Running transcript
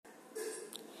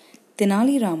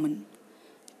Tenali Raman.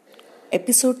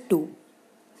 Episode 2.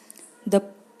 The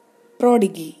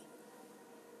Prodigy.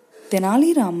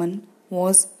 Tenali Raman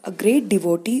was a great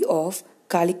devotee of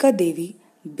Kalika Devi,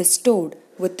 bestowed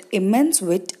with immense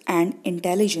wit and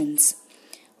intelligence.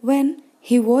 When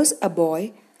he was a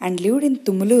boy and lived in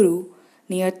Tumuluru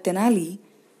near Tenali,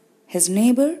 his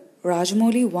neighbor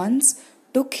Rajamouli once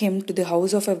took him to the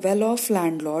house of a well-off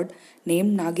landlord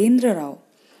named Nagendra Rao.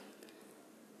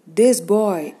 "This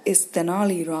boy is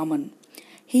Tenali Raman.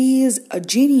 He is a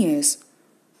genius,"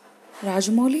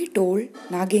 Rajamouli told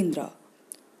Nagendra.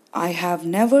 "I have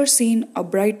never seen a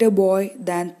brighter boy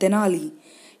than Tenali.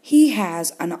 He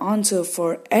has an answer for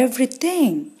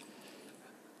everything."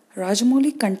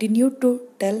 Rajamouli continued to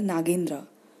tell Nagendra.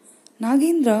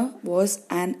 Nagendra was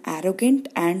an arrogant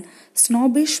and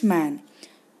snobbish man,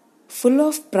 full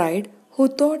of pride, who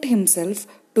thought himself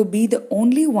to be the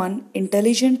only one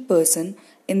intelligent person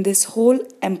in this whole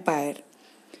empire.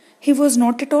 He was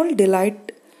not at all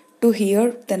delighted to hear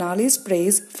Tenali's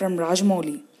praise from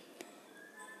Rajamouli.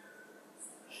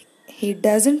 "He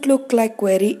doesn't look like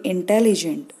very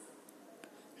intelligent,"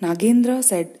 Nagendra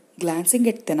said, glancing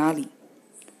at Tenali.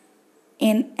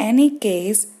 "In any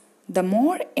case, the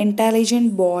more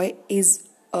intelligent boy is,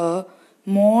 a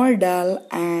more dull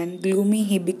and gloomy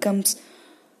he becomes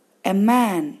a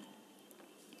man."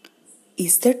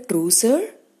 "Is that true, sir?"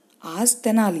 asked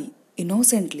Tenali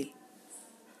innocently.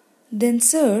 "Then,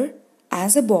 sir,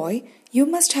 as a boy, you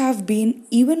must have been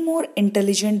even more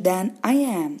intelligent than I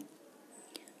am."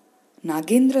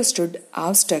 Nagendra stood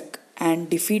awestruck and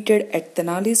defeated at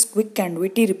Tenali's quick and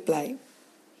witty reply.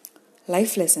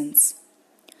 Life lessons.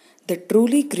 The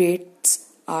truly greats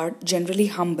are generally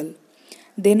humble.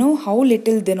 They know how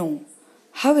little they know.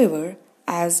 However,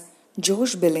 as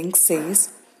Josh Billings says,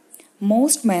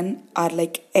 most men are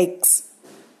like eggs,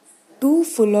 too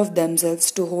full of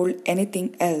themselves to hold anything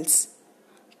else.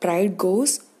 Pride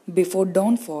goes before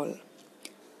downfall.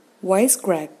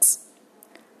 Wisecracks.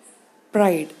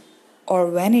 Pride or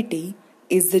vanity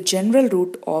is the general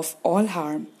root of all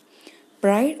harm.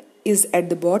 Pride is at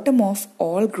the bottom of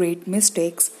all great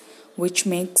mistakes which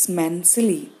makes men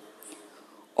silly.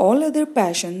 All other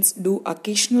passions do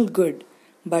occasional good,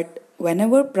 but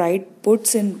whenever pride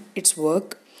puts in its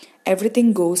work,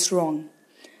 everything goes wrong.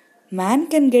 Man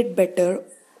can get better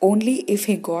only if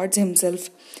he guards himself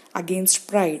against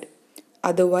pride.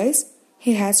 Otherwise,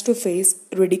 he has to face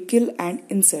ridicule and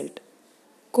insult.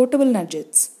 Quotable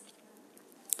nuggets.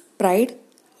 Pride,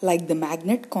 like the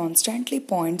magnet, constantly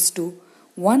points to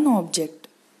one object,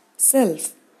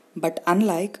 self, but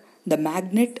unlike the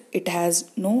magnet, it has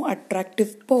no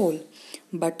attractive pole,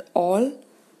 but all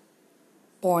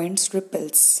points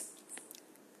repels.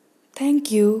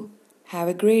 Thank you. Have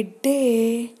a great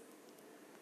day.